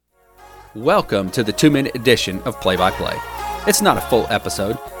Welcome to the 2-minute edition of Play by Play. It's not a full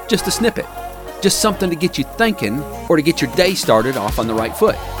episode, just a snippet. Just something to get you thinking or to get your day started off on the right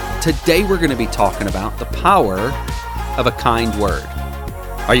foot. Today we're going to be talking about the power of a kind word.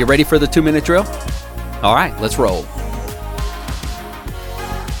 Are you ready for the 2-minute drill? All right, let's roll.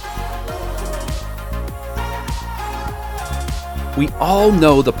 We all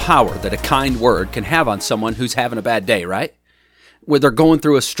know the power that a kind word can have on someone who's having a bad day, right? Where they're going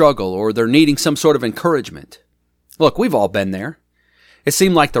through a struggle or they're needing some sort of encouragement. Look, we've all been there. It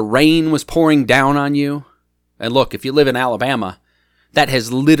seemed like the rain was pouring down on you. And look, if you live in Alabama, that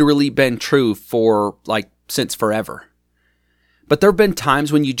has literally been true for since forever. But there have been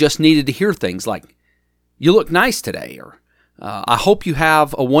times when you just needed to hear things like, "You look nice today," or "I hope you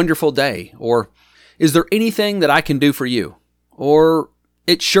have a wonderful day," or "Is there anything that I can do for you?" Or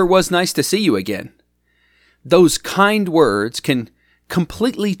 "It sure was nice to see you again." Those kind words can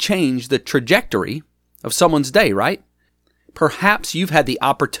completely change the trajectory of someone's day, right? Perhaps you've had the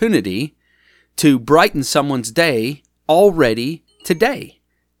opportunity to brighten someone's day already today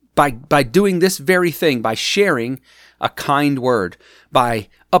by doing this very thing, by sharing a kind word, by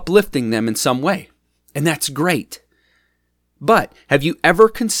uplifting them in some way. And that's great. But have you ever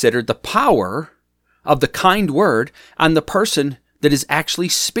considered the power of the kind word on the person that is actually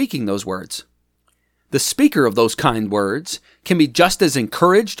speaking those words? The speaker of those kind words can be just as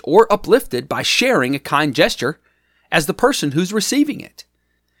encouraged or uplifted by sharing a kind gesture as the person who's receiving it.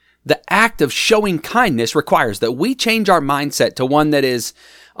 The act of showing kindness requires that we change our mindset to one that is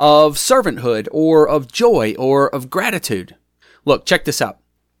of servanthood or of joy or of gratitude. Look, check this out.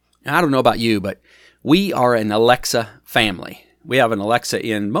 I don't know about you, but we are an Alexa family. We have an Alexa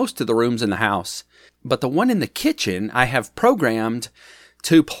in most of the rooms in the house, but the one in the kitchen I have programmed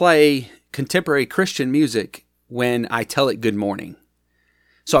to play contemporary Christian music when I tell it good morning.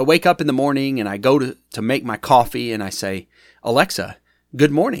 So I wake up in the morning and I go to make my coffee and I say, "Alexa,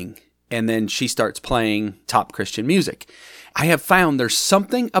 good morning." And then she starts playing top Christian music. I have found there's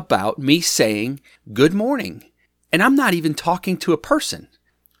something about me saying good morning, and I'm not even talking to a person.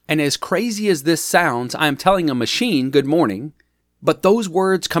 And as crazy as this sounds, I am telling a machine good morning, but those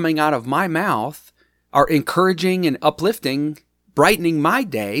words coming out of my mouth are encouraging and uplifting, brightening my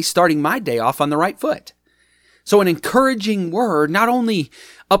day, starting my day off on the right foot. So an encouraging word not only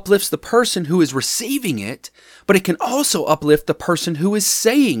uplifts the person who is receiving it, but it can also uplift the person who is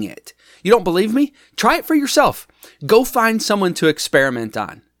saying it. You don't believe me? Try it for yourself. Go find someone to experiment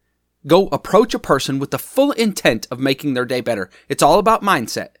on. Go approach a person with the full intent of making their day better. It's all about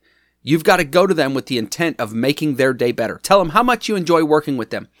mindset. You've got to go to them with the intent of making their day better. Tell them how much you enjoy working with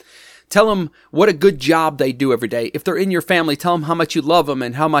them. Tell them what a good job they do every day. If they're in your family, tell them how much you love them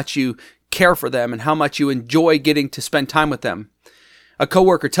and how much you care for them and how much you enjoy getting to spend time with them. A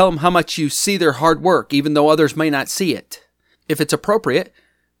coworker, tell them how much you see their hard work, even though others may not see it. If it's appropriate,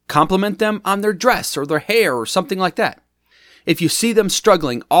 compliment them on their dress or their hair or something like that. If you see them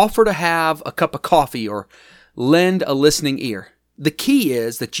struggling, offer to have a cup of coffee or lend a listening ear. The key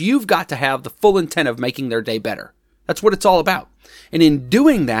is that you've got to have the full intent of making their day better. That's what it's all about. And in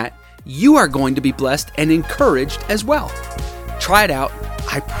doing that, you are going to be blessed and encouraged as well. Try it out.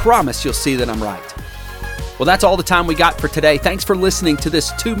 I promise you'll see that I'm right. Well, that's all the time we got for today. Thanks for listening to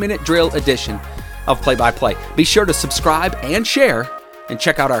this 2-minute drill edition of Play by Play. Be sure to subscribe and share and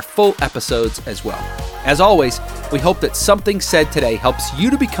check out our full episodes as well. As always, we hope that something said today helps you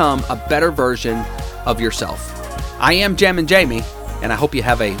to become a better version of yourself. I am Jammin' Jamie, and I hope you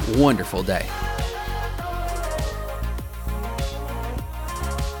have a wonderful day.